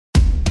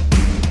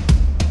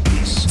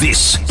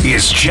This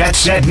is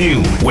Jets at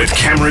Noon with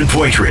Cameron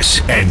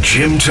Poitras and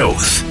Jim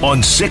Toth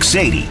on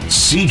 680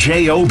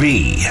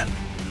 CJOB.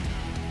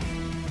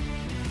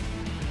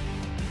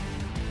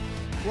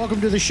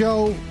 Welcome to the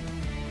show.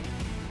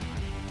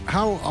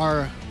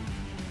 How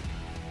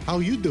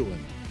you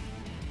doing,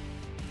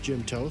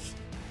 Jim Toth?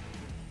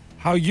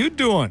 How you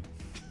doing?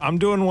 I'm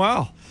doing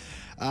well.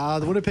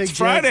 The Winnipeg Jets,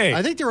 Friday.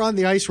 I think they're on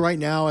the ice right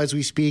now as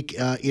we speak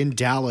in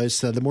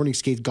Dallas. The morning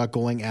skate got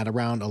going at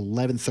around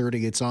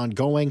 11:30. It's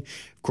ongoing.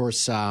 Of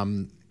course,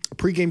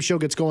 pregame show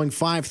gets going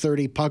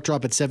 5:30. Puck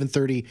drop at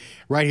 7:30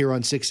 right here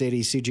on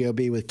 680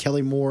 CJOB with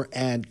Kelly Moore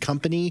and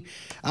company.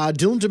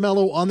 Dylan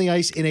DeMello on the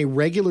ice in a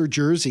regular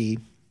jersey.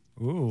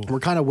 Ooh. We're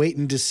kind of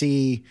waiting to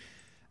see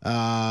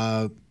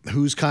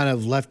who's kind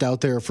of left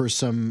out there for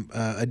some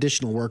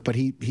additional work, but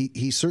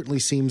he certainly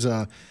seems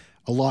a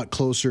lot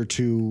closer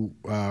to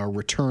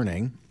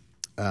returning.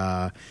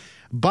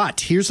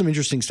 But here's some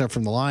interesting stuff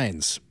from the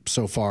Lions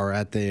so far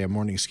at the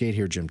morning skate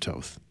here, Jim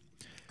Toth.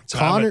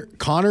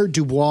 Connor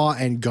Dubois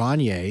and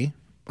Gagne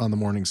on the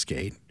morning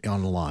skate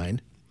on the line.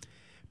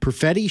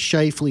 Perfetti,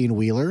 Scheifele, and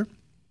Wheeler.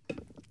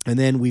 And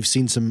then we've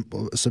seen some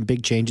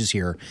big changes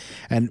here.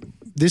 And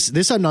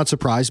this I'm not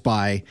surprised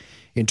by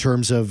in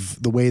terms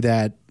of the way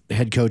that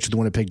head coach of the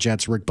Winnipeg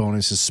Jets, Rick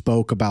Bowness, has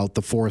spoke about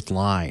the fourth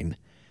line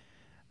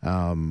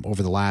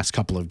over the last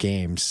couple of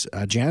games.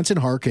 Jansen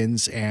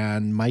Harkins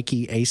and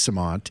Mikey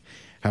Eyssimont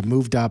have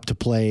moved up to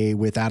play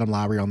with Adam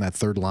Lowry on that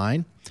third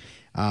line,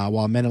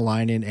 while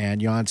Menelainen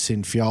and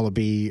Janssen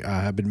Fjällby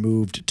have been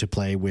moved to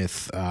play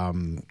with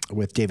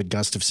David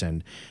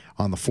Gustafsson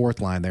on the fourth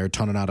line there.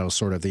 Toninato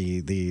sort of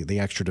the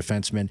extra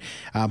defenseman.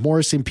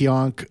 Morris and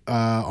Pionk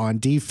on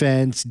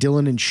defense.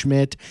 Dillon and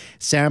Schmidt.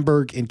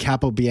 Sandberg and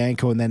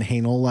Capobianco, and then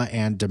Heinola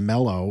and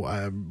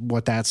DeMello.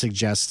 What that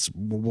suggests,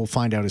 we'll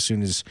find out as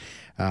soon as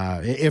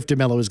if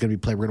DeMello is going to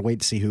be played. We're going to wait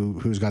to see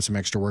who's got some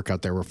extra work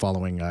out there. We're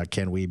following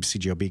Ken Wiebe,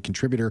 CJOB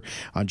contributor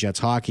on Jets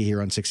Hockey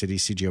here on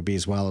 680 CJOB,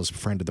 as well as a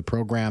friend of the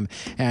program.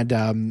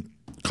 And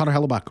Connor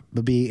Hellebuyck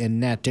will be in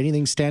net.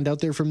 Anything stand out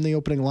there from the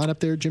opening lineup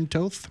there, Jim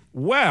Toth?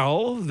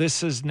 Well,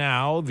 this is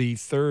now the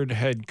third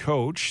head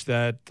coach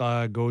that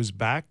goes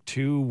back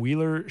to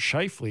Wheeler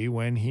Scheifele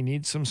when he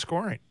needs some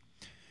scoring.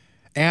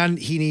 And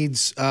he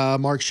needs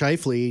Mark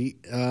Scheifele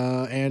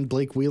and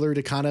Blake Wheeler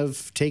to kind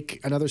of take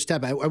another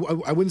step. I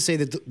wouldn't say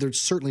that they're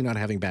certainly not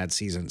having bad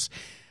seasons.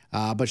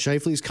 But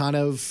Scheifele's kind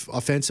of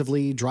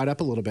offensively dried up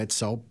a little bit,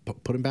 so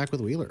put him back with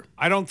Wheeler.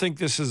 I don't think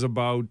this is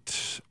about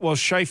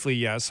Scheifele,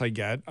 yes, I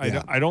get.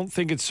 I don't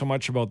think it's so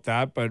much about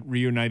that, but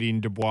reuniting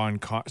Dubois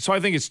and so I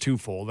think it's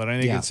twofold. And I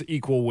think it's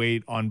equal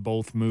weight on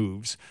both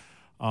moves.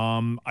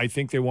 I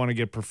think they want to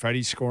get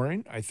Perfetti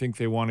scoring. I think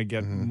they want to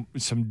get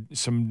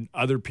some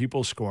other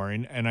people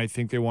scoring, and I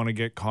think they want to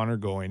get Connor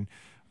going.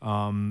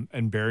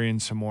 And burying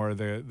some more of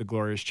the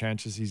glorious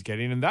chances he's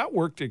getting. And that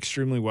worked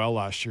extremely well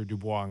last year,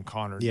 Dubois and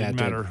Connor. Didn't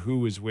matter who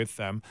was with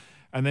them.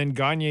 And then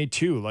Gagne,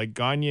 too. Like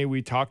Gagne,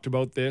 we talked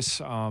about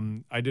this.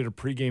 I did a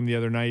pregame the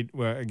other night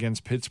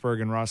against Pittsburgh,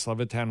 and Ross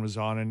Levitan was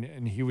on,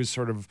 and he was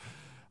sort of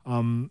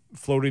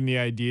floating the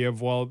idea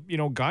of,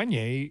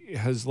 Gagne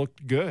has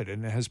looked good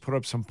and has put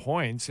up some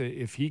points.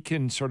 If he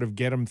can sort of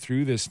get him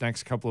through this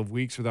next couple of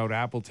weeks without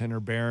Appleton or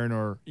Barron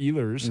or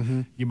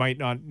Ehlers, you might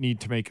not need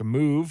to make a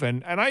move.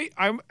 And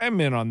I'm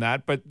in on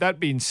that. But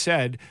that being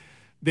said,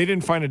 they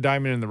didn't find a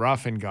diamond in the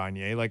rough in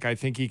Gagne. Like, I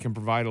think he can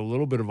provide a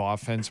little bit of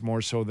offense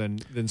more so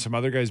than some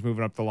other guys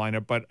moving up the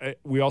lineup, but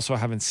we also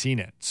haven't seen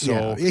it.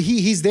 So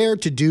he's there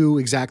to do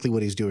exactly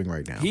what he's doing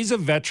right now. He's a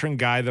veteran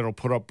guy that'll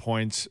put up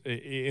points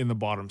in the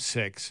bottom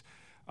six.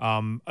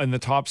 In the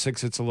top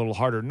six, it's a little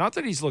harder. Not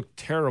that he's looked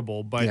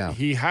terrible, but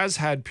he has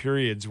had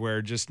periods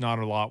where just not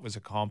a lot was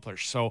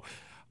accomplished. So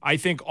I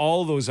think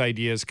all those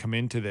ideas come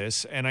into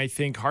this, and I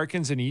think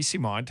Harkins and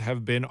Eyssimont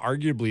have been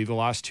arguably the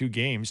last two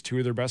games two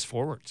of their best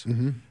forwards.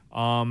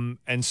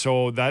 And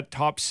so that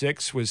top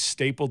six was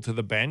stapled to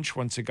the bench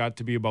once it got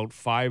to be about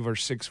 5 or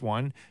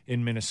 6-1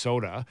 in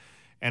Minnesota,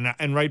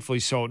 and rightfully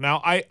so. Now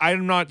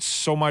I'm not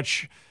so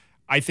much.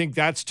 I think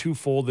that's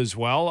twofold as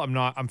well. I'm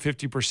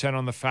 50%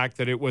 on the fact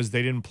that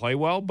they didn't play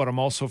well, but I'm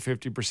also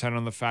 50%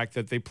 on the fact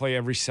that they play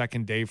every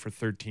second day for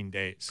 13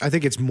 days. I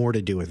think it's more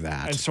to do with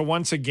that. And so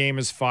once a game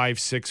is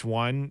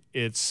 5-6-1,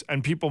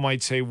 and people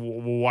might say,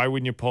 well, why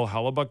wouldn't you pull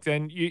Hellebuyck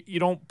then?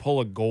 You don't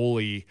pull a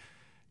goalie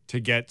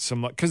to get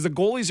some, because the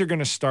goalies are going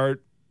to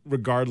start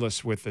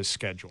regardless with this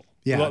schedule.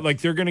 Yeah.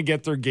 Like they're going to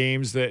get their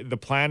games. The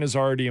plan is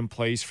already in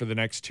place for the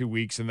next 2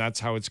 weeks, and that's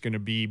how it's going to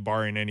be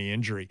barring any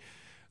injury.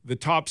 The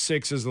top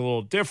six is a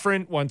little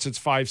different. Once it's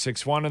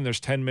 5-6-1 and there's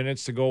 10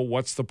 minutes to go,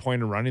 what's the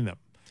point of running them?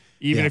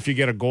 Even if you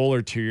get a goal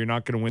or two, you're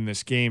not going to win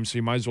this game, so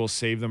you might as well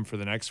save them for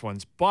the next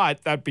ones.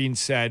 But that being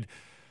said,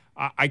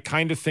 I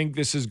kind of think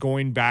this is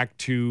going back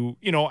to,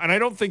 and I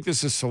don't think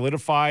this is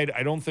solidified.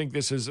 I don't think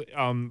this is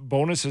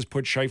Bowness has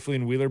put Scheifele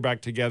and Wheeler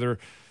back together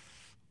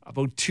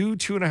about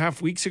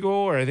 2.5 weeks ago,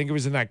 or I think it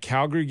was in that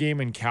Calgary game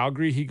in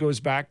Calgary, he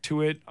goes back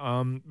to it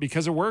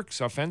because it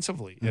works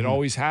offensively. It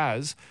always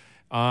has.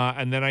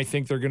 And then I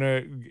think they're going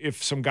to,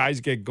 if some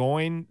guys get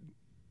going,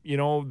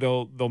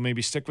 they'll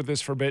maybe stick with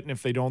this for a bit, and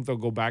if they don't, they'll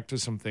go back to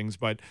some things.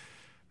 But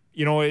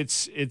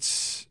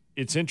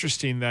it's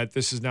interesting that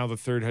this is now the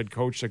third head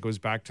coach that goes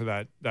back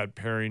to that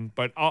pairing.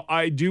 But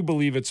I do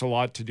believe it's a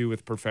lot to do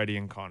with Perfetti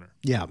and Connor.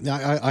 Yeah,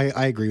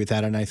 I agree with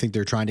that, and I think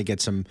they're trying to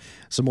get some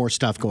more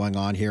stuff going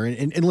on here.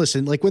 And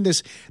listen, like when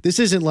this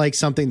isn't like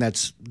something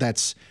that's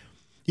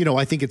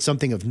I think it's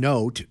something of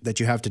note that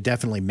you have to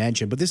definitely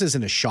mention. But this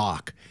isn't a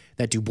shock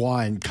that Dubois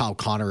and Kyle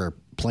Connor are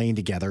playing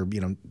together.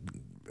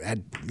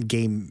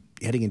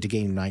 Heading into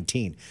game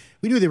 19,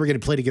 we knew they were going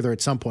to play together at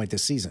some point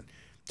this season.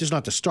 Just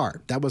not to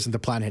start. That wasn't the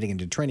plan heading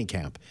into training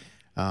camp.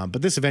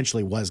 But this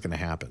eventually was going to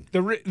happen.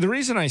 The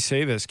reason I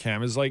say this,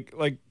 Cam, is like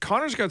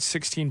Connor's got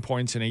 16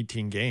 points in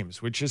 18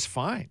 games, which is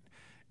fine.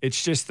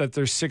 It's just that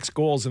there's 6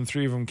 goals and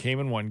 3 of them came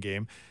in one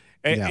game.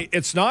 Yeah.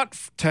 It's not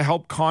to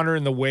help Connor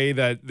in the way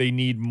that they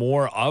need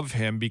more of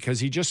him because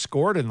he just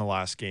scored in the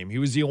last game. He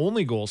was the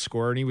only goal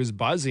scorer, and he was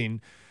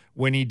buzzing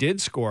when he did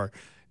score.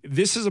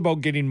 This is about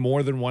getting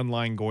more than one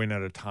line going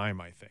at a time,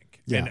 I think.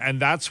 Yeah.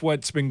 And that's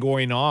what's been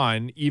going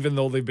on, even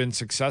though they've been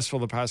successful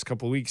the past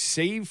couple of weeks,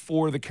 save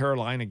for the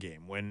Carolina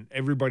game when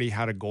everybody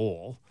had a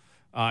goal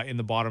in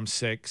the bottom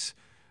 6.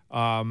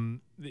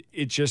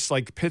 It's just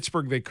like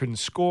Pittsburgh, they couldn't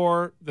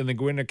score. Then they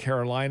go into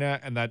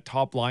Carolina, and that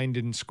top line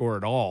didn't score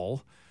at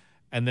all.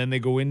 And then they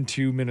go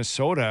into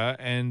Minnesota,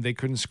 and they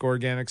couldn't score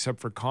again except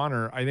for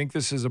Connor. I think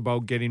this is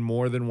about getting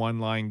more than one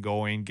line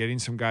going, getting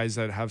some guys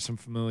that have some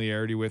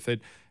familiarity with it,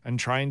 and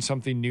trying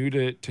something new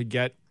to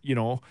get,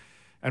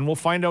 and we'll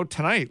find out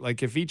tonight.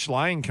 Like, if each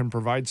line can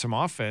provide some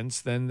offense,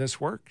 then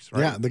this works,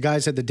 right? Yeah, the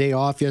guys had the day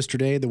off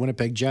yesterday, the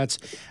Winnipeg Jets.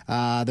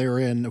 They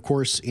were, of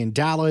course, in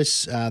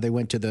Dallas. They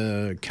went to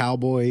the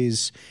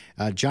Cowboys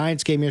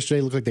Giants game yesterday.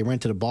 Looked like they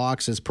rented a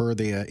box as per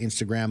the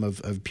Instagram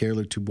of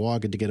Pierre-Luc Dubois.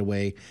 Good to get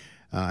away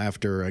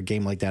after a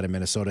game like that in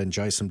Minnesota.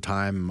 Enjoy some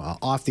time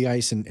off the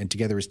ice and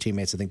together as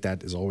teammates. I think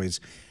that is always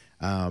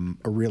a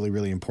really,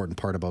 really important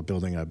part about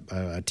building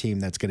a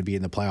team that's going to be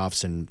in the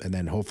playoffs and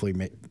then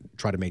hopefully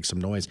try to make some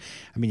noise.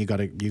 I mean, you got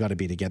to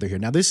be together here.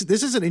 Now, this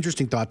is an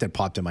interesting thought that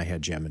popped in my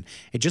head, Jim, and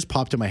it just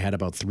popped in my head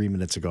about 3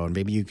 minutes ago, and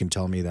maybe you can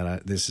tell me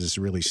that this is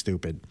really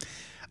stupid.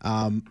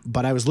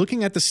 But I was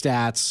looking at the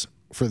stats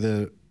for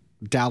the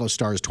Dallas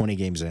Stars 20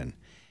 games in,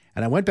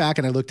 and I went back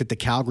and I looked at the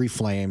Calgary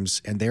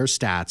Flames and their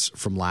stats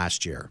from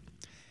last year.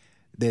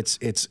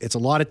 It's a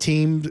lot of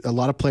teams, a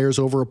lot of players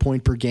over a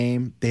point per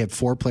game. They have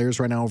 4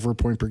 players right now over a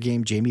point per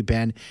game. Jamie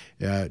Benn,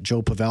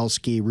 Joe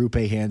Pavelski,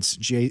 Roope Hintz,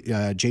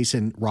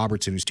 Jason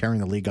Robertson, who's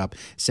tearing the league up,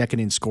 second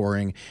in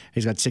scoring.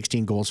 He's got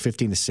 16 goals,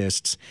 15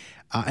 assists.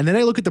 And then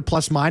I look at the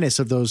plus minus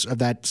of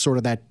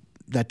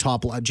that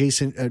top line.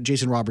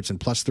 Jason Robertson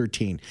plus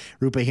 13,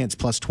 Roope Hintz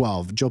plus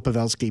 12, Joe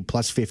Pavelski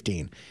plus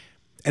 15.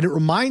 And it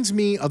reminds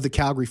me of the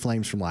Calgary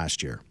Flames from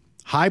last year.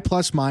 High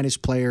plus minus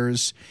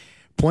players,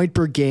 point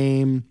per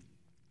game.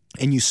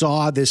 And you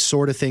saw this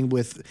sort of thing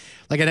with,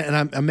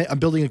 I'm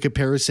building a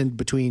comparison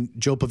between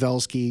Joe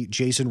Pavelski,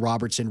 Jason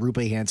Robertson,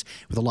 Roope Hintz,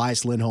 with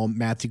Elias Lindholm,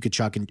 Matthew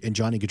Tkachuk, and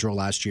Johnny Gaudreau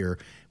last year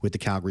with the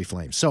Calgary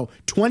Flames. So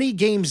 20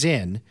 games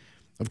in,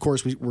 of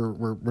course,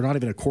 we're not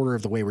even a quarter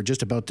of the way. We're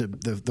just about to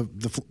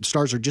the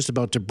Stars are just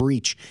about to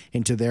breach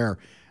into their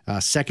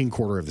second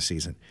quarter of the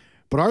season.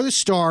 But are the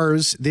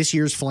Stars this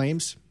year's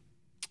Flames?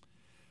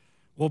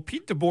 Well,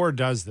 Pete DeBoer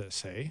does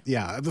this, eh?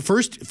 Yeah,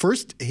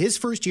 his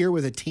first year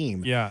with a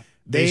team. Yeah.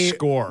 They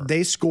score.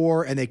 They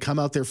score, and they come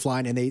out there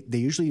flying, and they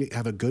usually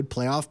have a good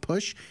playoff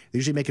push. They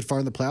usually make it far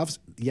in the playoffs.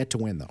 Yet to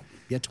win, though.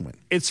 Yet to win.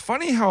 It's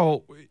funny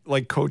how,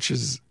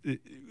 coaches,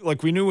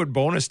 we knew what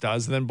Bowness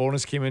does, and then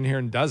Bowness came in here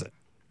and does it.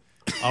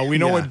 We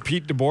know what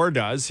Pete DeBoer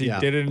does. He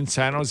did it in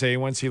San Jose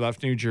once he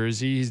left New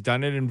Jersey. He's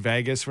done it in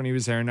Vegas when he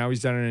was there. Now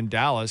he's done it in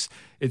Dallas.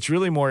 It's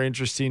really more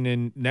interesting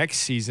in next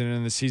season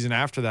and the season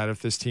after that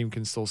if this team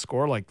can still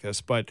score like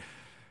this. But,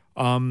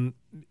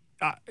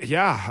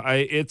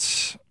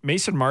 it's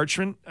Mason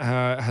Marchment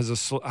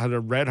had a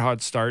red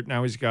hot start.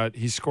 Now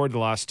he's scored the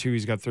last 2.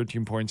 He's got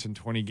 13 points in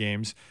 20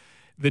 games.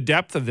 The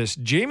depth of this,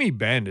 Jamie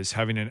Benn is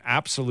having an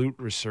absolute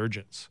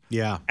resurgence.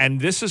 Yeah.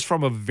 And this is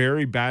from a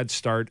very bad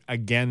start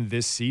again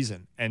this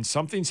season. And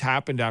something's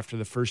happened after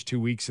the first 2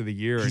 weeks of the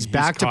year. He's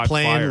back to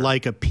playing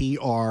like a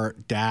PR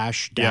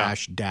dash.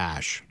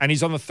 And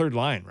he's on the third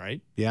line,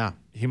 right? Yeah.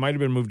 He might have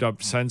been moved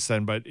up since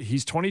then, but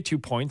he's 22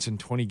 points in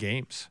 20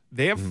 games.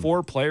 They have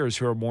 4 players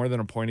who are more than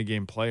a point a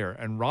game player.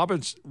 And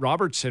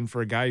Robertson,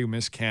 for a guy who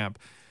missed camp,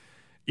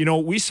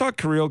 we saw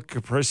Kirill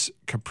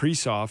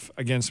Kaprizov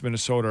against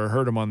Minnesota, or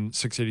heard him on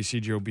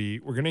 680 CJOB.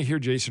 We're going to hear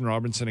Jason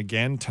Robertson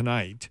again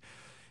tonight.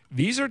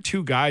 These are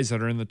 2 guys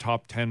that are in the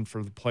top 10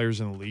 for the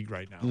players in the league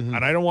right now. Mm-hmm.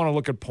 And I don't want to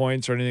look at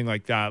points or anything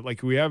like that.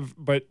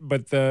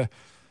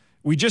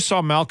 We just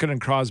saw Malkin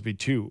and Crosby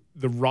too.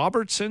 The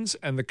Robertsons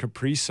and the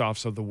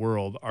Kaprizovs of the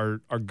world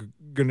are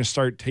going to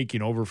start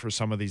taking over for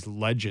some of these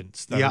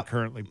legends that are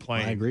currently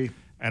playing. I agree.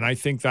 And I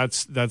think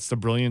that's the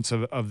brilliance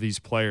of these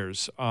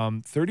players.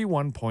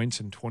 31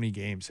 points in 20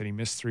 games, and he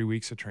missed 3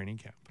 weeks of training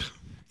camp.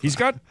 He's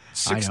got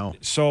 6. I know.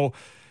 So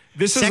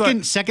this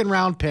is second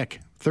round pick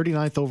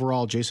 39th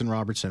overall, Jason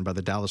Robertson by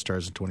the Dallas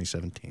Stars in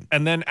 2017.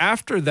 And then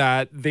after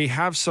that, they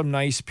have some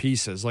nice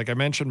pieces. Like I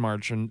mentioned,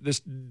 Marchand,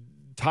 this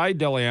Ty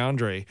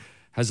Dellandre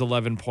has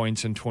 11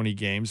 points in 20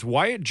 games.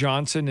 Wyatt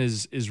Johnson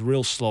is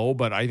real slow,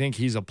 but I think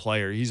he's a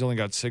player. He's only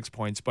got 6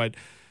 points. But,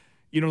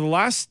 the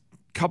last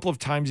couple of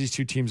times these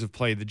two teams have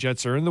played, the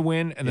Jets earned the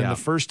win, and then the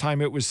first time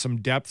it was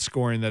some depth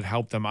scoring that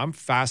helped them. I'm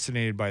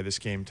fascinated by this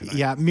game tonight.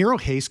 Yeah, Miro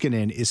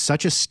Heiskanen is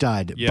such a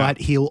stud, but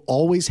he'll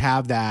always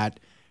have that.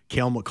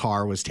 Cale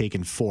Makar was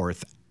taken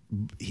fourth.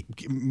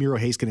 Miro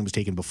Heiskanen was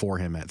taken before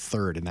him at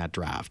third in that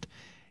draft.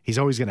 He's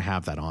always going to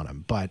have that on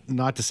him, but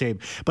not to say.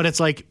 But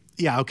it's like,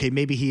 okay,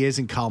 maybe he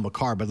isn't Cale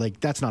Makar, but like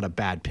that's not a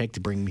bad pick to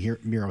bring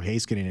Miro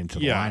Heiskanen into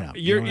the lineup.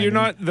 You're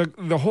not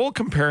the whole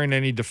comparing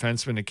any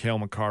defenseman to Cale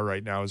Makar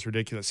right now is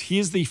ridiculous. He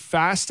is the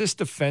fastest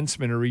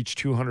defenseman to reach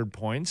 200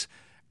 points,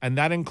 and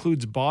that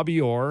includes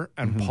Bobby Orr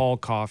and Paul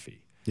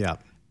Coffey. Yeah,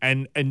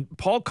 and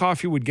Paul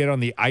Coffey would get on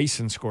the ice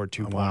and score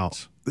 2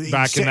 points.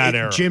 Back in that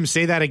era. Jim,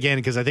 say that again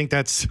because I think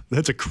that's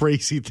a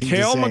crazy thing to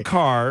say. Cale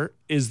Makar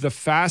is the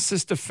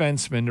fastest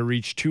defenseman to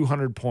reach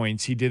 200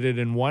 points. He did it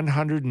in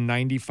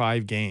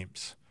 195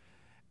 games.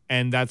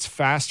 And that's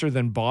faster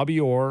than Bobby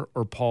Orr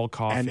or Paul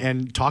Coffey.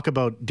 And talk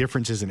about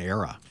differences in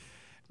era.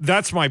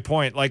 That's my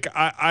point. Like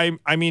I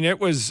mean, it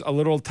was a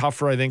little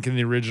tougher, I think, in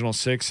the original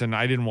 6, and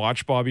I didn't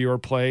watch Bobby Orr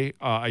play.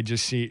 I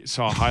just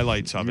saw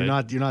highlights of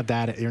it. You're not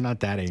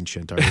that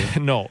ancient, are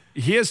you? No,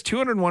 he has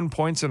 201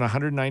 points in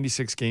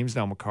 196 games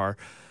now, Makar.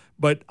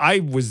 But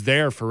I was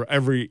there for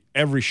every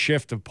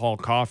shift of Paul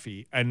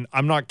Coffey, and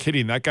I'm not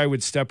kidding. That guy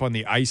would step on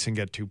the ice and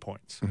get 2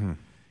 points. Mm-hmm.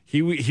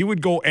 He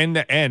would go end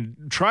to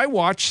end. Try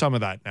watch some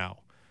of that now.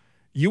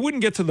 You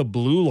wouldn't get to the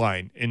blue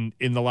line in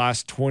the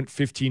last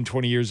 15,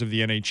 20 years of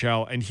the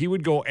NHL, and he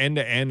would go end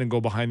to end and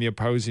go behind the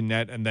opposing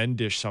net and then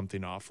dish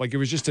something off. Like it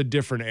was just a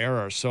different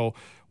era. So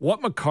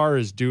what Makar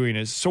is doing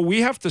is, so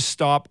we have to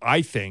stop,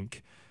 I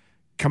think,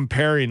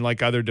 comparing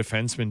like other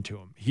defensemen to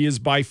him. He is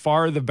by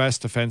far the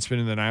best defenseman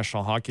in the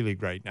National Hockey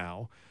League right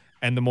now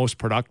and the most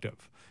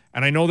productive.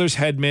 And I know there's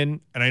Hedman,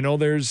 and I know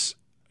there's,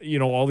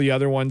 all the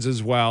other ones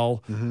as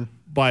well. Mm-hmm.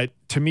 But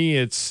to me,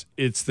 it's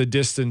the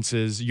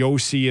distances,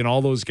 Yossi and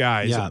all those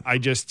guys. Yeah.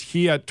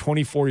 He at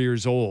 24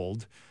 years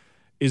old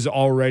is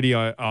already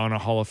on a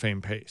Hall of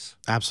Fame pace.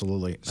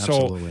 Absolutely.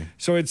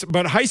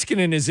 But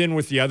Heiskanen is in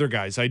with the other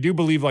guys. I do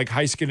believe like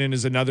Heiskanen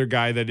is another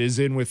guy that is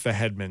in with the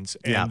Hedmans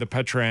and the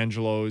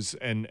Petrangelos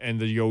and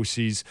the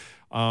Yossis.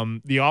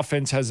 The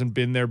offense hasn't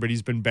been there, but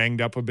he's been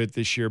banged up a bit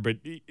this year, but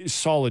he's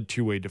solid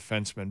two-way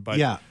defenseman.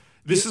 But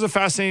this is a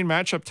fascinating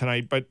matchup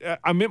tonight, but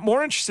I'm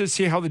more interested to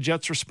see how the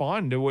Jets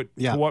respond to what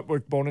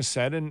Rick Bowness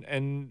said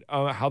and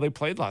how they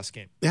played last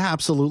game. Yeah,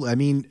 absolutely. I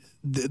mean,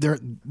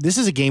 this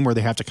is a game where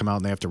they have to come out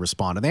and they have to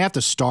respond, and they have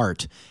to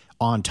start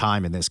on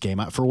time in this game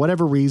for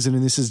whatever reason.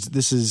 And this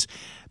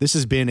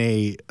has been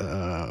a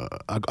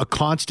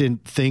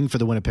constant thing for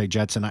the Winnipeg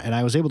Jets, and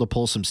I was able to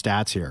pull some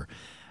stats here.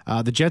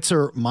 The Jets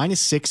are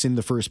 -6 in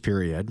the first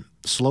period.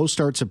 Slow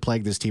starts have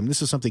plagued this team.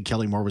 This is something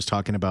Kelly Moore was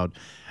talking about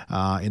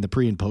in the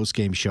pre- and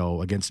post-game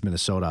show against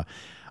Minnesota.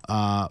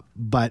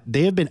 But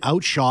they have been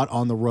outshot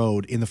on the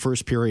road in the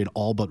first period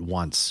all but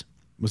once.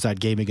 It was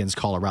that game against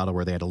Colorado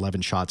where they had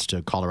 11 shots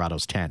to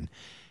Colorado's 10.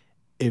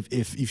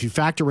 If you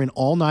factor in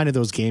all 9 of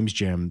those games,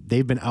 Jim,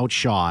 they've been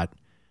outshot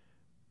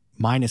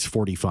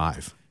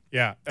 -45.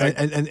 Yeah.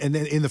 And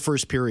in the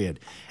first period.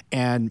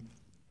 And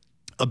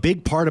a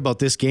big part about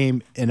this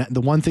game, and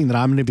the one thing that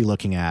I'm going to be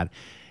looking at,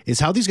 is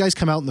how these guys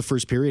come out in the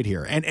first period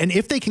here. And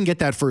if they can get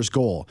that first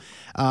goal.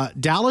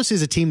 Dallas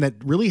is a team that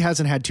really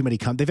hasn't had too many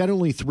they've had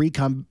only 3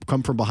 come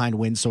from behind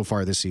wins so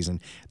far this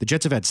season. The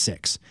Jets have had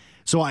 6.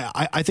 So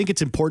I think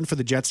it's important for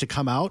the Jets to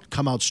come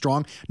out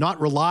strong, not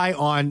rely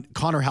on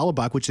Connor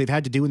Hellebuyck, which they've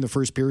had to do in the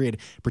first period,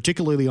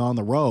 particularly on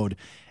the road,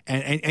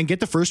 and get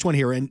the first one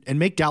here and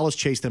make Dallas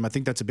chase them. I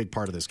think that's a big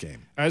part of this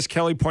game. As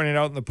Kelly pointed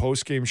out in the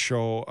postgame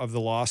show of the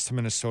loss to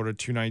Minnesota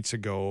 2 nights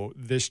ago,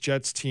 this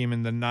Jets team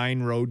in the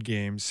 9 road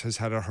games has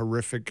had a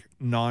horrific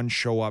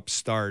non-show-up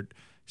start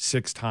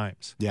 6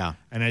 times. Yeah.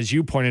 And as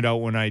you pointed out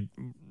when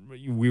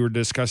we were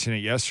discussing it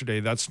yesterday,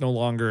 that's no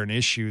longer an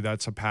issue.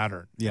 That's a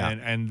pattern. Yeah.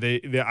 And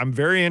I'm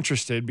very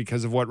interested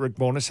because of what Rick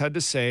Bowness had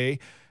to say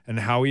and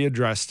how he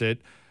addressed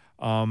it,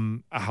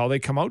 how they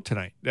come out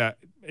tonight.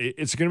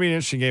 It's going to be an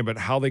interesting game, but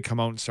how they come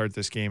out and start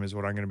this game is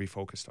what I'm going to be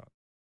focused on.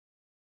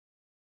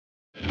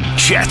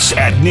 Jets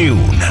at noon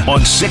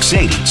on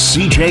 680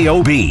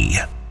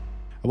 CJOB.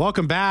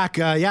 Welcome back.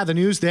 The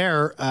news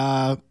there.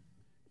 Dylan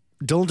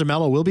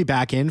DeMello will be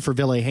back in for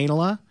Ville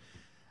Heinola.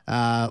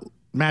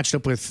 Matched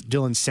up with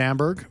Dylan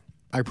Samberg,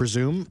 I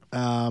presume.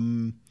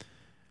 Morgan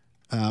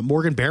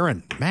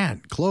Barron,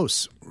 man,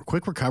 close.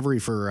 Quick recovery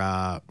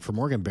for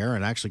Morgan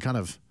Barron. Actually, kind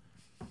of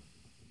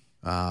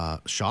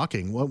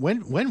shocking.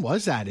 When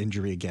was that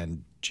injury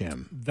again,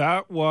 Jim?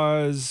 That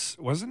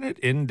wasn't it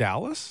in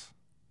Dallas?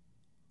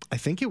 I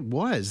think it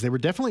was. They were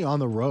definitely on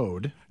the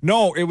road.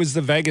 No, it was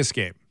the Vegas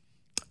game.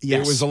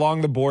 Yes. It was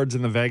along the boards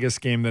in the Vegas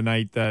game the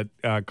night that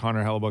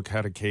Connor Hellebuyck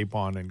had a cape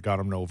on and got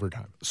him to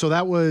overtime. So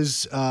that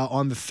was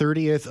on the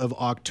 30th of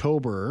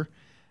October.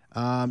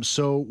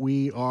 So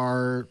we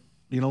are,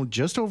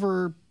 just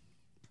over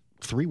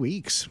 3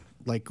 weeks.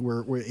 Like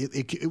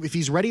if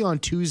he's ready on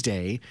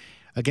Tuesday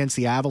against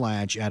the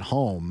Avalanche at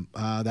home,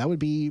 that would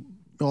be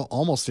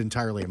almost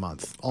entirely a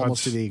month,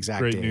 almost to the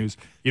exact great date. News.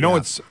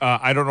 It's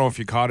I don't know if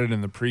you caught it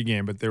in the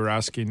pregame, but they were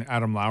asking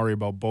Adam Lowry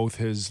about both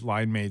his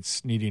line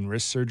mates needing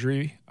wrist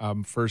surgery.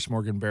 First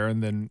Morgan Barron,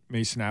 then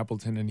Mason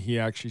Appleton, and he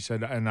actually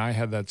said, and I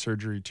had that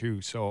surgery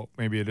too, so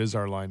maybe it is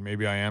our line.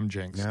 Maybe I am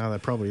jinxed. Yeah,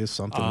 that probably is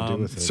something to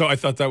do with it. So I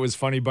thought that was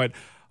funny, but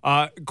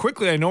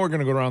quickly, I know we're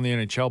going to go around the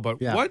NHL, but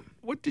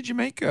what did you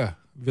make of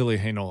Ville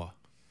Heinola?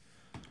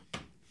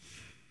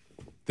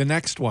 The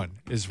next one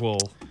is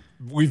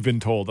we've been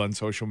told on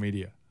social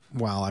media.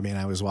 Well, I mean,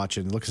 I was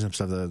looking at some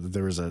stuff.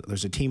 There's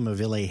a team of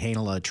Ville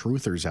Heinola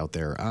truthers out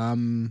there.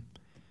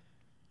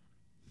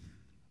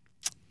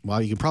 Well,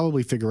 you can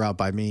probably figure out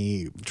by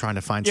me trying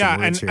to find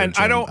some words here. And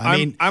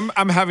Jim.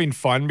 I'm having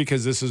fun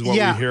because this is what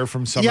we hear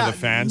from some of the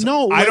fans.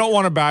 No, I don't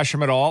want to bash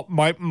him at all.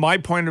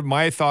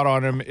 My thought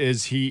on him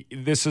is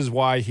this is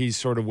why he's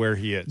sort of where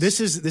he is.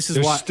 There's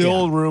why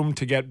still room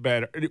to get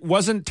better. It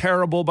wasn't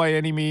terrible by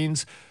any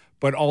means,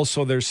 but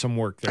also there's some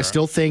work there. I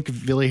still think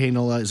Ville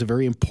Heinola is a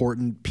very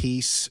important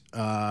piece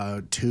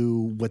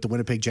to what the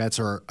Winnipeg Jets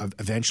are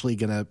eventually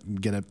gonna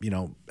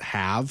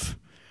have.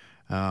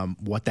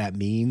 What that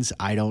means,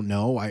 I don't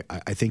know.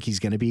 I think he's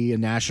going to be a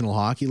National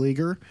Hockey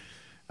Leaguer.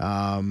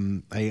 I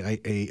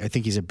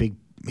think he's a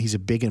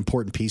big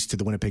important piece to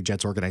the Winnipeg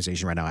Jets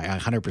organization right now. I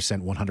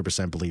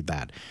 100% believe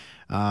that.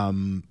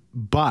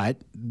 But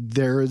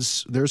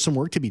there's some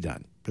work to be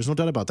done. There's no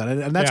doubt about that.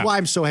 And that's why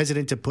I'm so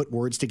hesitant to put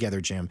words together,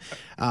 Jim,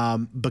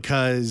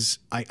 because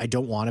I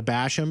don't want to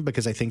bash him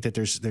because I think that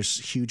there's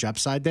huge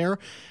upside there.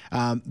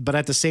 But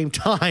at the same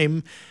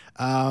time,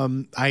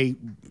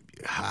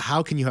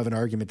 how can you have an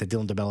argument that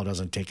Dylan DeMello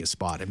doesn't take his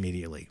spot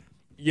immediately?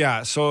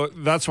 Yeah, so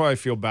that's why I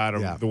feel bad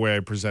of the way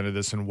I presented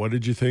this. And what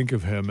did you think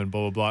of him? And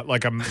blah blah blah.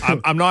 Like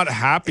I'm not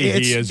happy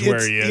he is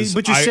where he is.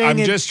 But you're saying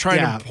I'm just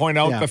trying to point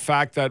out the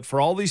fact that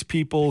for all these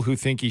people who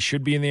think he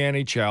should be in the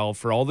NHL,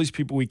 for all these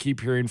people we keep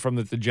hearing from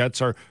that the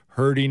Jets are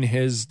hurting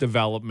his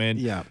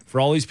development, for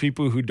all these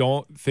people who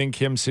don't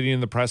think him sitting in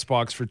the press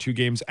box for 2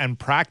 games and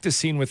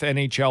practicing with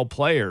NHL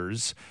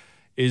players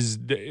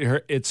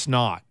it's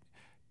not.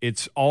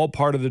 It's all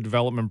part of the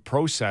development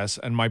process.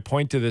 And my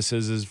point to this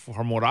is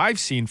from what I've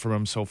seen from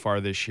him so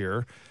far this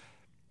year,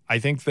 I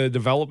think the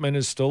development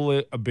is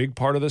still a big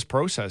part of this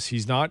process.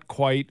 He's not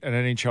quite an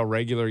NHL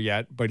regular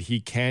yet, but he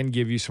can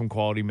give you some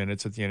quality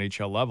minutes at the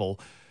NHL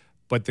level.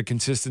 But the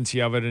consistency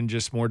of it and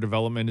just more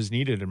development is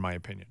needed, in my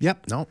opinion.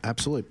 Yep. No,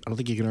 absolutely. I don't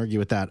think you can argue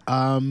with that.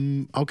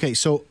 Okay,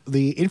 so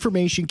the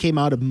information came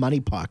out of Money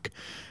Puck.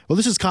 Well,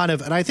 this is kind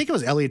of, and I think it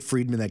was Elliot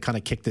Friedman that kind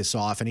of kicked this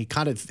off, and he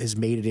kind of has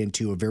made it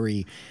into a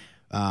very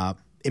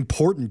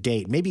important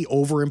date, maybe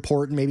over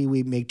important. Maybe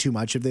we make too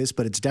much of this,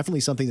 but it's definitely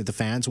something that the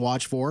fans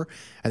watch for.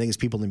 I think it's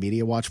people in the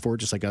media watch for,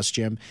 just like us,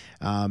 Jim,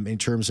 in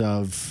terms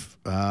of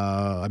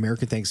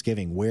American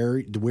Thanksgiving, where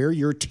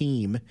your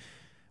team,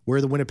 where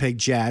the Winnipeg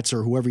Jets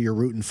or whoever you're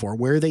rooting for,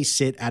 where they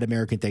sit at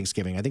American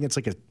Thanksgiving. I think it's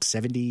like a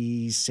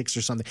 76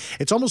 or something.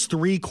 It's almost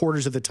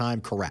 3/4 of the time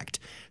correct.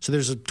 So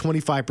there's a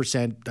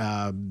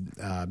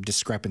 25%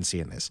 discrepancy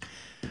in this.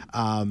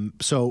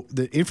 So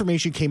the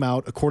information came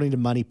out, according to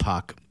Money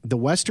Puck, the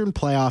Western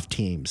playoff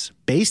teams,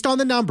 based on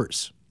the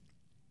numbers,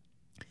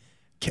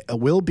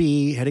 will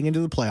be heading into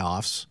the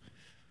playoffs: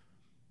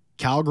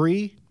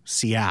 Calgary,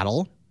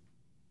 Seattle,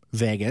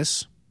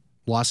 Vegas,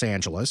 Los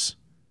Angeles,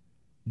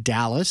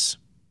 Dallas,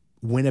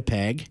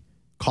 Winnipeg,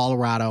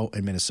 Colorado,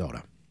 and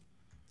Minnesota.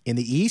 In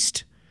the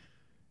East,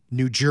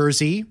 New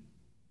Jersey,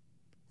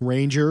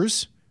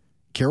 Rangers,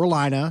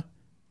 Carolina,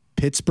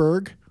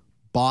 Pittsburgh,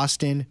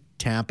 Boston,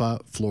 Tampa,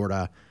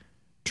 Florida,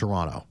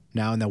 Toronto.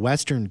 Now, in the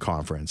Western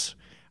Conference,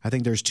 I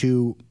think there's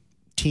 2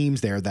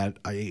 teams there that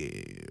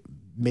I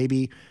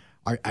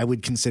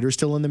would consider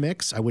still in the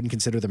mix. I wouldn't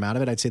consider them out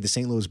of it. I'd say the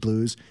St. Louis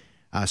Blues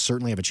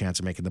certainly have a chance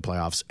of making the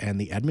playoffs,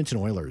 and the Edmonton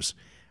Oilers,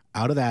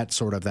 out of that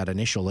sort of that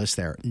initial list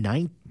there,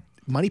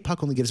 Money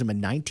Puck only gives them a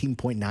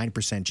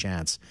 19.9%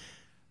 chance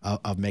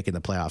of making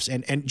the playoffs.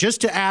 And just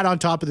to add on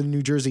top of the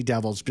New Jersey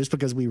Devils, just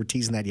because we were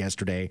teasing that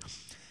yesterday,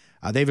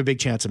 they have a big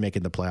chance of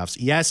making the playoffs.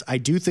 Yes, I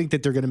do think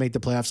that they're going to make the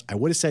playoffs. I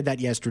would have said that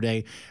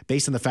yesterday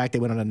based on the fact they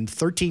went on a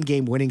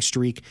 13-game winning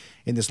streak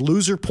in this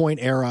loser point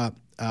era.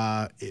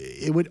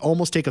 It would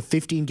almost take a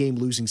 15-game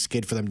losing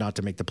skid for them not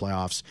to make the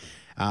playoffs.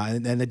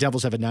 And the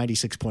Devils have a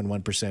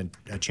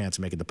 96.1% chance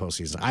of making the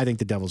postseason. I think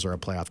the Devils are a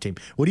playoff team.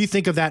 What do you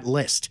think of that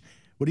list?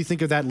 What do you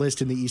think of that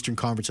list in the Eastern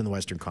Conference and the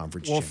Western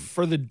Conference, Well, Jim?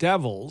 for the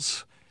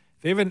Devils,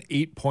 they have an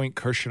 8-point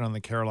cushion on the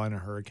Carolina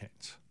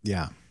Hurricanes.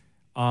 Yeah.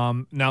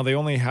 Now, they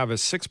only have a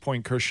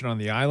 6-point cushion on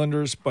the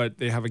Islanders, but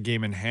they have a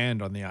game in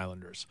hand on the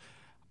Islanders.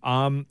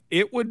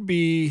 It would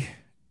be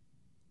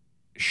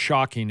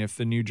shocking if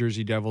the New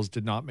Jersey Devils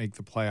did not make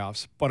the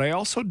playoffs, but I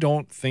also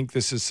don't think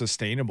this is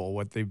sustainable,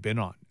 what they've been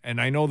on.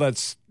 And I know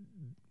that's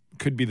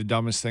could be the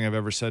dumbest thing I've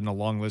ever said in a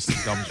long list of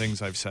dumb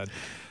things I've said.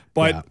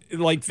 But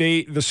like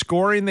the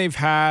scoring they've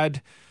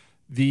had,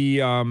 the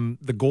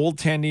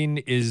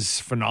goaltending is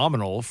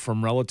phenomenal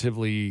from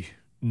relatively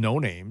no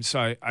names.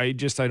 I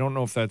don't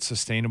know if that's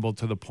sustainable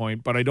to the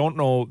point, but I don't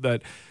know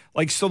that.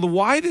 Like, so the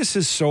why this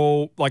is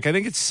so, like, I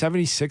think it's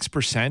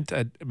 76%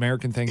 at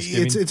American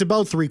Thanksgiving. It's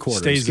about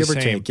 3/4, give or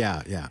take.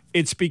 Yeah.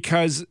 It's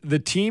because the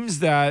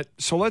teams that,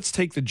 so let's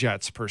take the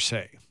Jets per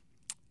se.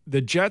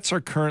 The Jets are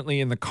currently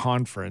in the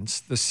conference,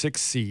 the 6th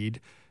seed.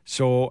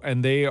 So,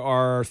 and they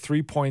are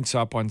 3 points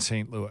up on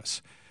St.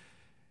 Louis.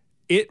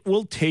 It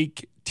will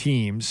take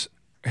teams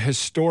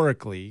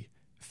historically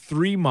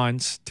 3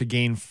 months to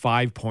gain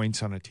 5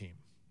 points on a team.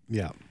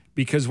 Yeah.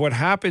 Because what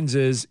happens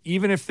is,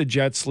 even if the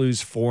Jets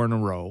lose 4 in a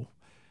row,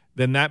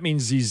 then that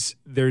means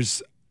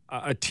there's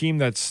a team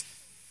that's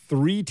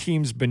 3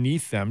 teams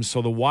beneath them.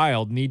 So the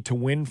Wild need to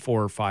win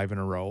 4 or 5 in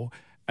a row.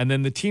 And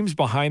then the teams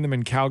behind them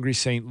in Calgary,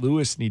 St.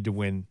 Louis need to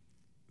win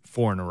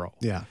 4 in a row.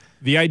 Yeah.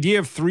 The idea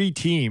of 3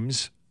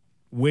 teams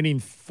winning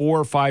 4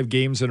 or 5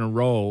 games in a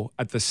row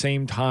at the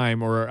same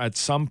time or at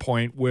some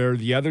point where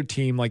the other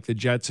team, like the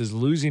Jets, is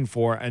losing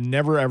 4 and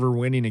never ever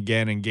winning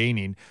again and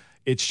gaining,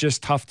 it's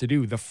just tough to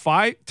do.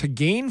 To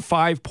gain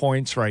 5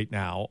 points right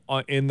now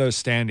in the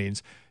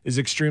standings is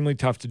extremely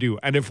tough to do.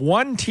 And if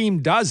one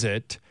team does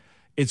it,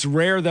 it's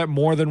rare that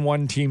more than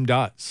one team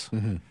does.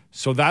 Mm-hmm.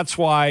 So that's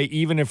why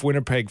even if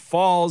Winnipeg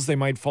falls, they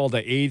might fall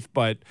to 8th,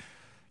 but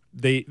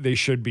they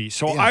should be.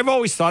 So I've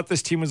always thought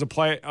this team was a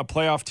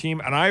playoff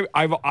team, and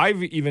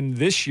I've even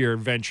this year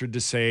ventured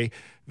to say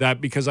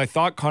that because I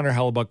thought Connor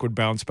Hellebuyck would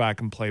bounce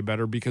back and play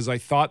better, because I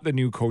thought the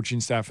new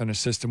coaching staff and a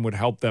system would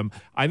help them.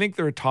 I think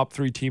they're a top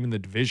 3 team in the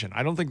division.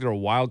 I don't think they're a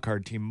wild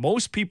card team.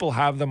 Most people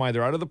have them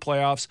either out of the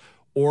playoffs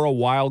or a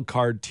wild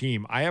card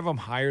team. I have them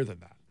higher than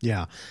that.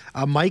 Yeah.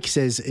 Mike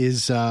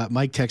says,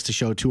 Mike texts the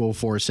show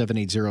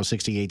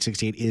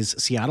 204-780-6868. Is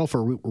Seattle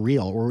for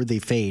real, or would they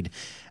fade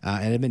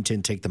and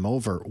Edmonton take them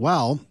over?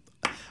 Well,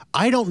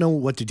 I don't know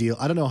what to deal.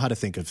 I don't know how to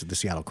think of the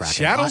Seattle Kraken.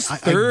 Seattle's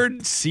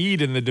third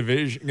seed in the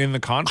division, in the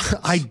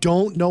conference. I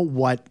don't know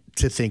what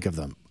to think of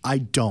them. I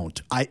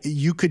don't.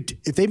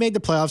 If they made the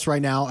playoffs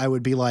right now, I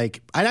would be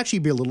like, I'd actually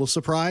be a little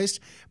surprised,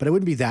 but I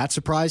wouldn't be that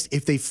surprised.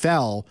 If they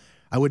fell,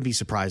 I wouldn't be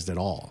surprised at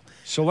all.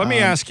 So let me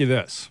ask you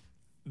this.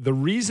 The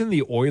reason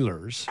the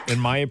Oilers, in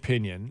my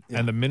opinion,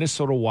 and the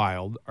Minnesota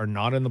Wild are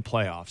not in the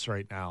playoffs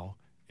right now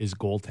is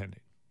goaltending.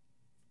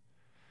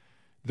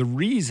 The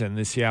reason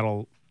the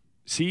Seattle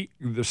Kraken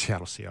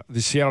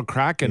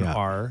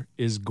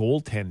is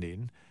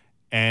goaltending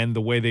and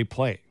the way they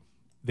play.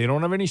 They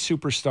don't have any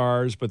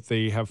superstars, but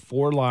they have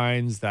 4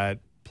 lines that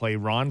play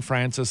Ron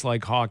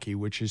Francis-like hockey,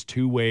 which is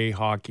two-way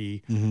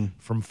hockey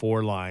from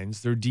 4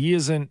 lines. Their D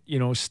isn't,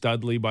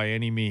 Studley by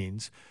any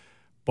means,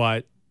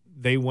 but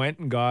they went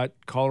and got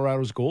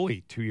Colorado's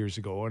goalie 2 years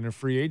ago on a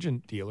free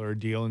agent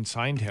deal and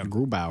signed him.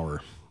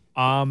 Grubauer.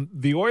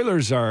 The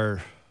Oilers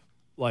are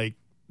like,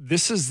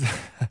 this is...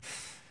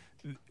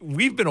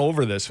 We've been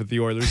over this with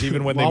the Oilers,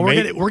 even when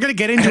we're going to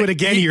get into it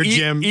again here,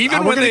 Jim. We're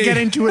going to get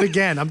into it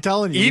again. I'm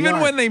telling you. Even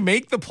when they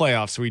make the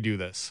playoffs, we do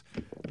this.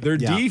 Their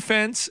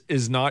defense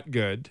is not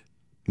good.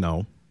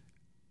 No.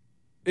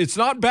 It's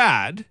not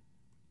bad,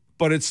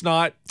 but it's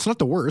not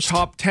the worst.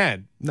 Top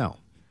 10. No.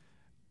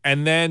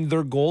 And then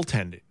their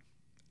goaltending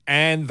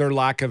and their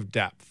lack of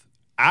depth.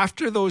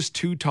 After those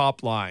 2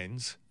 top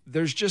lines,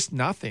 there's just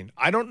nothing.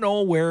 I don't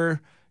know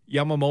where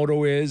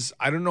Yamamoto is.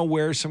 I don't know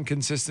where some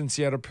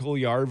consistency out of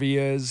Puljujarvi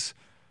is.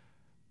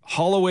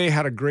 Holloway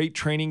had a great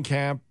training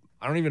camp.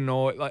 I don't even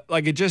know.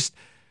 Like it just...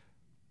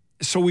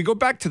 So we go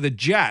back to the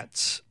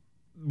Jets.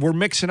 We're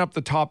mixing up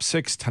the top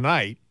 6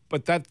 tonight,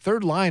 but that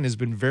third line has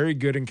been very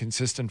good and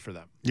consistent for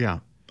them. Yeah.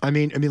 I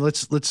mean,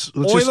 let's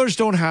Oilers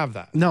don't have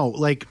that. No,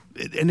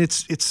 and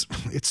it's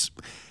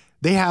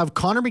they have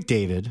Connor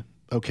McDavid.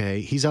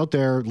 Okay, he's out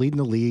there leading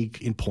the league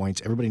in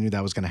points. Everybody knew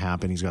that was going to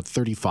happen. He's got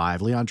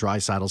 35. Leon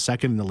Draisaitl,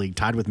 second in the league,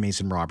 tied with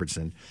Mason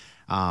Robertson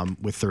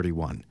with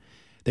 31.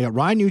 They got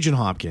Ryan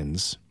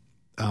Nugent-Hopkins.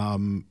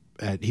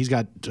 He's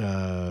got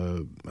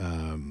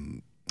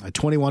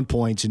 21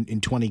 points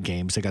in 20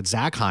 games. They got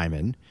Zach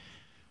Hyman,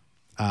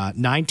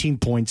 19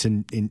 points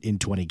in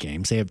 20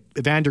 games. They have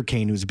Evander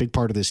Kane, who's a big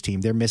part of this team.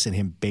 They're missing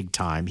him big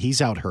time.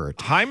 He's out hurt.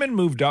 Hyman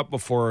moved up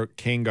before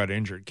Kane got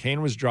injured.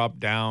 Kane was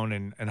dropped down,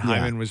 and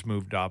Hyman was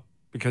moved up.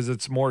 Because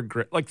it's more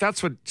grit. Like,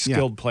 that's what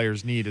skilled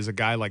players need, is a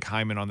guy like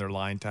Hyman on their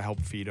line to help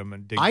feed them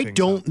and dig things up. I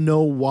don't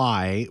know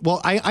why. Well,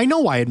 I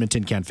know why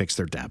Edmonton can't fix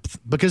their depth.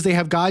 Because they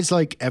have guys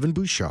like Evan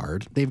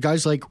Bouchard. They have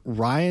guys like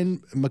Ryan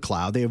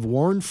McLeod. They have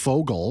Warren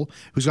Fogle,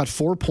 who's got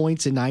 4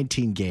 points in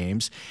 19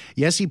 games.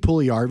 Jesse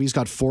Puljujarvi's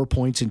got 4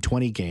 points in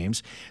 20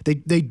 games.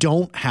 They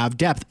don't have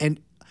depth. And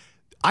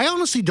I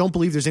honestly don't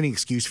believe there's any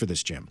excuse for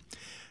this, Jim.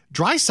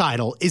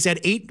 Draisaitl is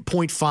at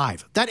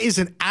 8.5. That is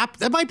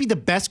that might be the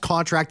best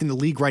contract in the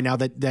league right now.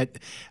 With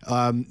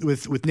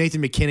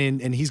Nathan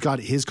McKinnon, and he's got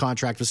his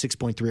contract for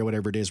 6.3 or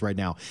whatever it is right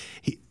now.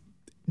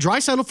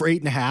 Draisaitl for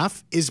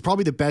 8.5 is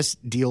probably the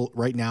best deal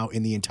right now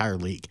in the entire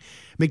league.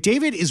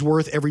 McDavid is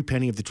worth every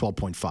penny of the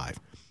 12.5.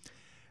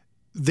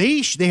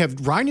 They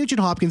have Ryan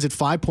Nugent-Hopkins at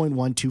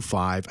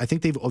 5.125. I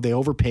think they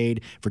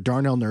overpaid for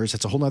Darnell Nurse.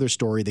 That's a whole other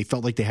story. They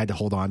felt like they had to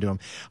hold on to him.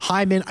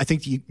 Hyman, I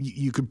think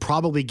you could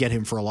probably get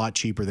him for a lot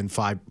cheaper than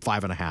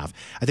 5.5.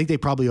 I think they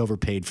probably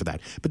overpaid for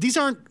that. But these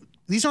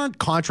aren't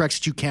contracts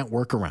that you can't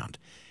work around.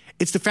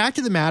 It's the fact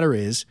of the matter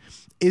is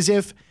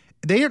if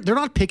they're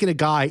not picking a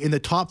guy in the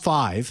top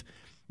 5,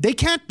 they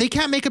can't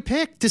make a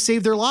pick to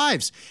save their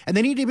lives, and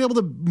they need to be able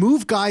to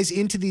move guys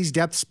into these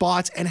depth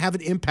spots and have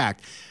an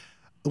impact.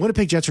 The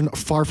Winnipeg Jets are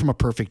far from a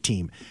perfect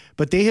team,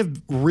 but they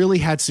have really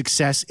had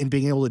success in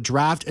being able to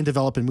draft and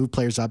develop and move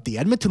players up. The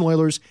Edmonton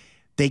Oilers,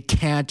 they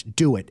can't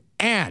do it.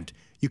 And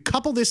you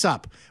couple this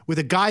up with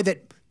a guy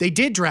that they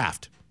did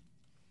draft,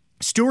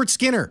 Stuart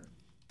Skinner.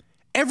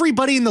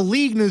 Everybody in the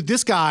league knew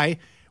this guy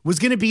was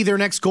going to be their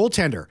next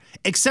goaltender,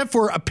 except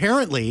for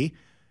apparently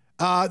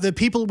the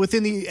people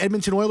within the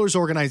Edmonton Oilers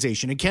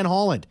organization and Ken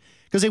Holland,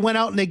 because they went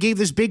out and they gave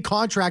this big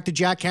contract to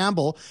Jack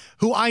Campbell,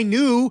 who I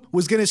knew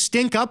was going to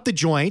stink up the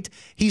joint.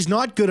 He's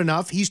not good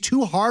enough. He's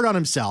too hard on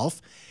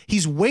himself.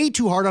 He's way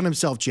too hard on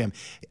himself, Jim.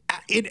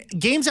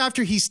 Games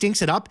after he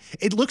stinks it up,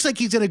 it looks like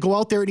he's going to go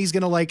out there and he's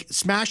going to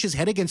smash his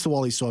head against the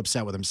wall. He's so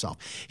upset with himself.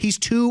 He's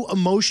too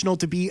emotional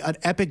to be an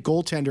epic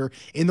goaltender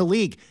in the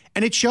league.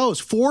 And it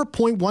shows.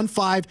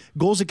 4.15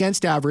 goals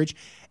against average,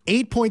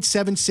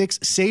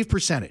 8.76 save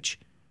percentage.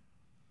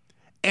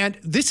 And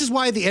this is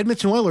why the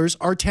Edmonton Oilers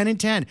are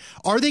 10-10.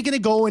 Are they going to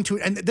go into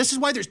it? And this is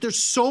why they're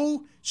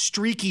so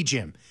streaky,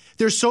 Jim.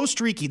 They're so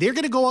streaky. They're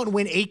going to go out and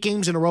win 8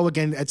 games in a row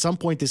again at some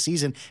point this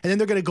season, and then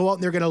they're going to go out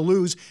and they're going to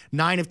lose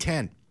 9 of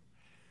 10.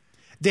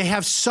 They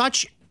have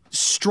such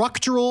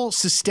structural,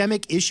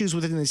 systemic issues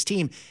within this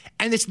team,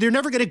 and they're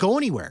never going to go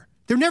anywhere.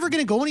 They're never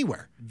going to go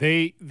anywhere.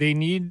 They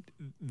need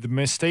the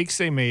mistakes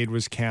they made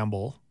was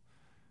Campbell.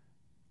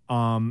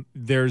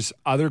 There's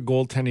other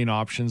goaltending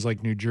options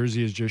like New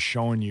Jersey is just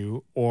showing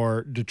you,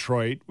 or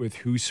Detroit with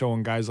Husso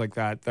and guys like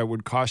that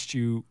would cost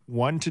you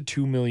 $1 to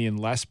 $2 million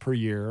less per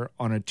year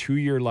on a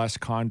 2-year less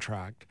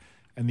contract.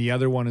 And the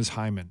other one is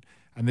Hyman.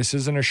 And this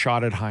isn't a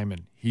shot at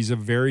Hyman. He's a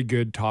very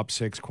good top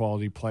 6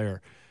 quality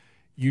player.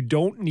 You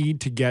don't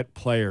need to get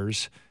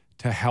players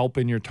to help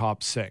in your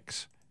top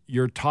 6.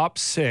 Your top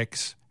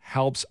 6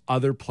 helps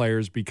other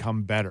players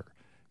become better.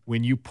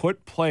 When you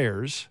put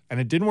players, and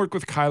it didn't work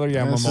with Kyler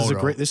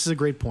Yamamoto. This is a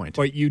great point.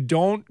 But you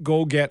don't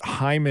go get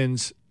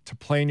Hymans to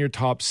play in your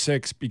top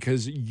 6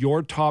 because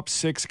your top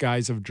 6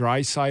 guys of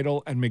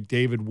Draisaitl and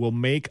McDavid will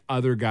make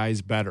other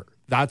guys better.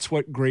 That's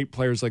what great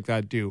players like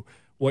that do.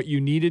 What you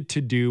needed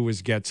to do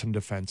was get some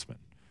defensemen.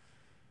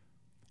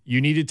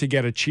 You needed to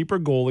get a cheaper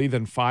goalie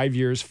than 5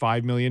 years,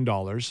 $5 million,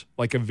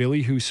 like a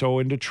Ville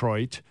Husso in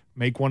Detroit,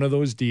 make one of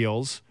those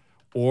deals,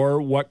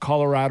 or what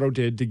Colorado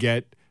did to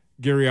get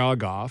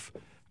Giriagov,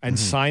 and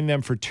sign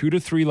them for 2 to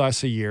 3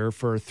 less a year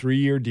for a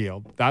 3-year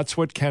deal. That's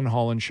what Ken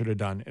Holland should have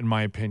done, in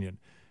my opinion.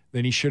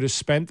 Then he should have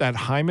spent that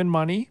Hyman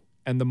money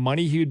and the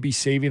money he would be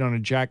saving on a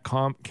Jack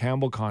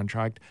Campbell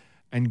contract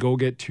and go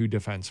get 2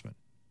 defensemen.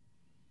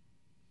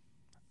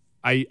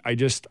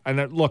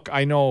 Look,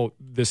 I know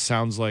this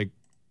sounds like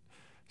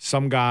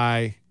some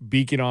guy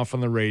beaking off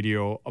on the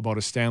radio about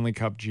a Stanley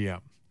Cup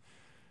GM,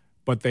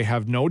 but they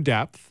have no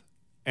depth.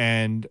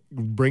 And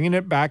bringing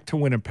it back to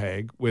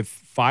Winnipeg with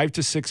 $5 to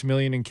 $6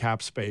 million in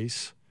cap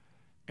space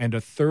and a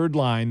third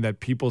line that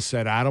people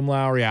said Adam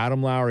Lowry,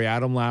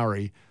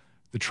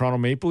 the Toronto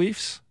Maple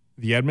Leafs,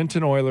 the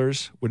Edmonton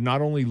Oilers would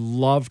not only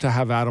love to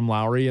have Adam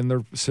Lowry in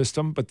their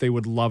system, but they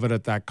would love it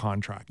at that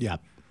contract. Yeah.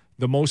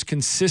 The most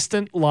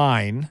consistent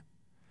line,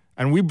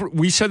 and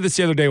we said this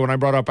the other day when I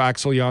brought up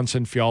Axel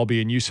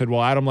Jonsson-Fjällby, and you said,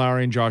 well, Adam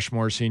Lowry and Josh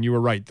Morrissey, and you were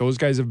right. Those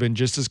guys have been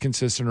just as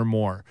consistent or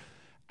more.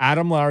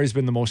 Adam Lowry's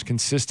been the most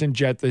consistent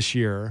Jet this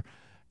year,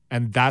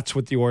 and that's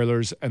what the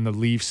Oilers and the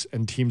Leafs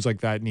and teams like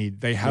that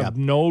need. They have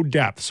no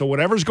depth. So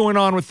whatever's going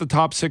on with the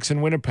top 6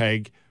 in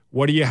Winnipeg,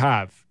 what do you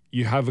have?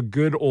 You have a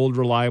good, old,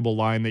 reliable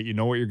line that you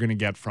know what you're going to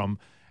get from,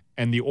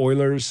 and the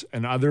Oilers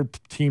and other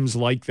teams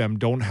like them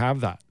don't have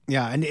that.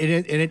 Yeah, and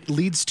it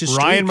leads to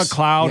Ryan streaks.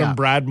 McLeod and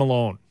Brad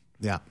Malone.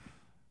 Yeah.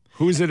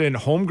 Who is it in?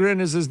 Holmgren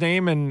is his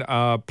name, and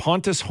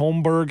Pontus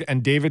Holmberg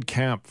and David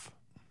Kampf.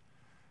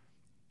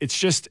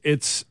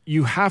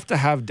 You have to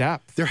have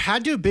depth. There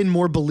had to have been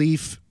more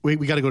belief. We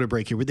got to go to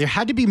break here. There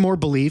had to be more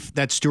belief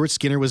that Stuart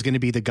Skinner was going to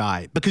be the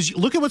guy, because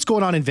look at what's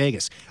going on in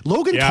Vegas.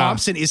 Logan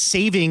Thompson is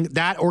saving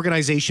that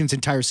organization's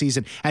entire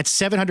season at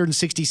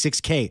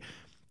 $766K.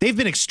 They've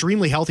been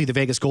extremely healthy, the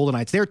Vegas Golden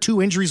Knights. They're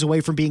 2 injuries away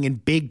from being in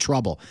big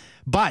trouble,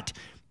 but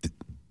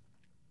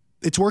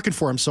it's working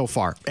for him so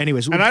far.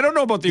 Anyways. And I don't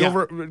know about the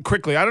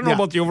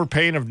about the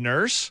overpaying of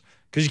Nurse,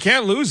 because you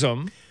can't lose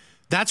them.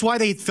 That's why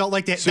they felt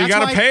like So you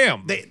got to pay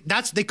him.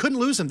 They couldn't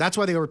lose him. That's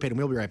why they overpaid him.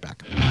 We'll be right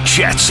back.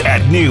 Jets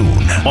at noon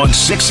on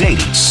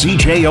 680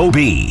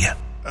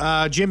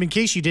 CJOB. Jim, in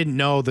case you didn't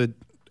know, the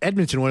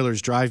Edmonton Oilers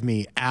drive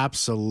me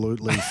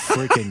absolutely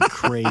freaking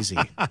crazy.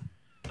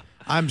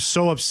 I'm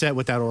so upset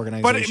with that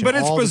organization. But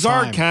it's all the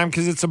bizarre, time. Cam,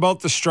 because it's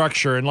about the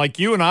structure. And like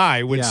you and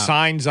I would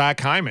sign Zach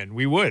Hyman.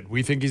 We would.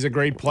 We think he's a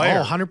great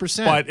player. Oh,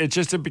 100%. But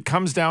it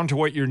comes down to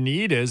what your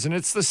need is. And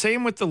it's the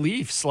same with the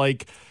Leafs.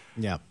 Like,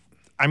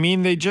 I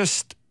mean,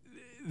 there's,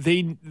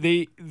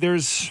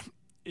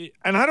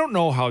 and I don't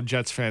know how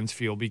Jets fans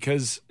feel,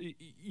 because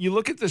you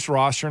look at this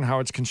roster and how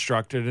it's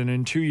constructed, and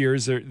in 2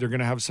 years, they're going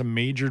to have some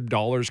major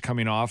dollars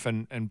coming off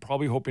and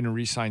probably hoping to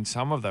re-sign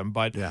some of them.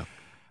 But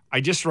I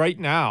just right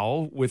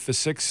now, with the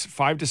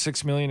 $5 to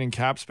 $6 million in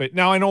cap space,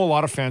 now I know a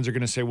lot of fans are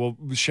going to say, well,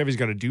 Chevy's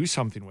got to do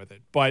something with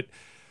it. But,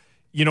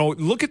 you know,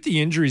 look at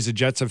the injuries the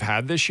Jets have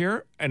had this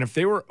year. And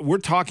we're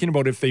talking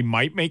about if they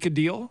might make a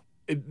deal,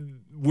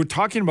 we're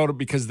talking about it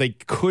because they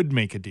could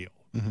make a deal.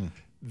 Mm-hmm.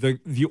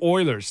 The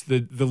Oilers,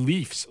 the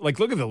Leafs, like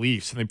look at the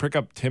Leafs, and they pick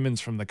up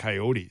Timmins from the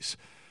Coyotes.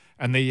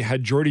 And they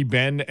had Jordy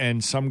Ben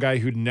and some guy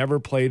who'd never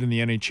played in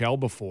the NHL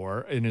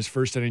before in his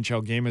first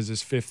NHL game as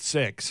his fifth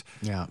six.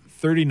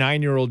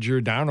 39-year-old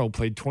Giordano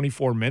played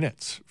 24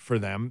 minutes for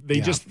them.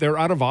 They're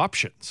out of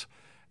options.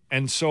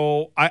 And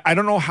so I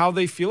don't know how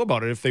they feel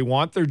about it. If they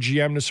want their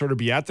GM to sort of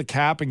be at the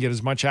cap and get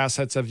as much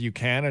assets as you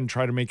can and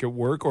try to make it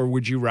work, or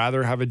would you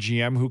rather have a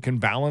GM who can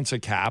balance a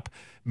cap,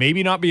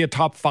 maybe not be a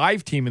top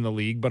 5 team in the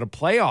league, but a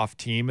playoff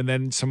team, and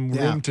then some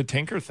room to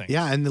tinker things?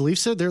 Yeah, and the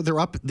Leafs, they're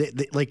up.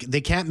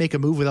 They can't make a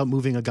move without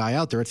moving a guy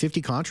out. They're at 50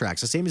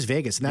 contracts, the same as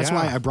Vegas, and that's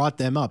why I brought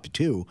them up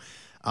too.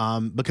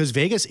 Because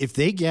Vegas, if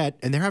they get,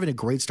 and they're having a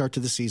great start to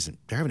the season.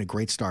 They're having a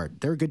great start.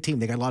 They're a good team.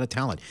 They got a lot of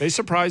talent. They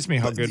surprised me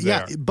how good they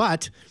are.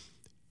 But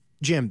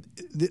Jim,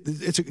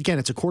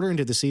 it's a quarter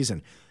into the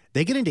season.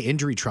 They get into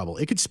injury trouble.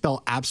 It could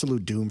spell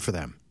absolute doom for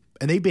them.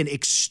 And they've been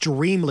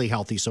extremely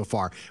healthy so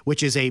far,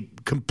 which is a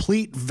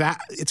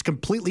it's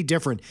completely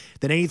different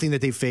than anything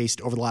that they've faced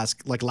over the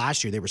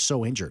last year. They were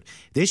so injured.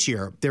 This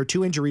year, they're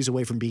 2 injuries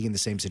away from being in the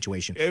same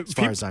situation, as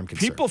far as I'm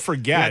concerned. People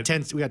forget.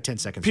 We got 10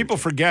 seconds. People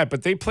forget,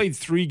 but they played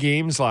 3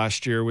 games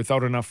last year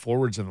without enough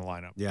forwards in the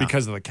lineup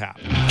because of the cap.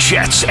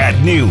 Jets at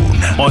noon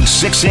on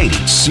 680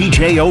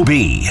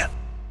 CJOB.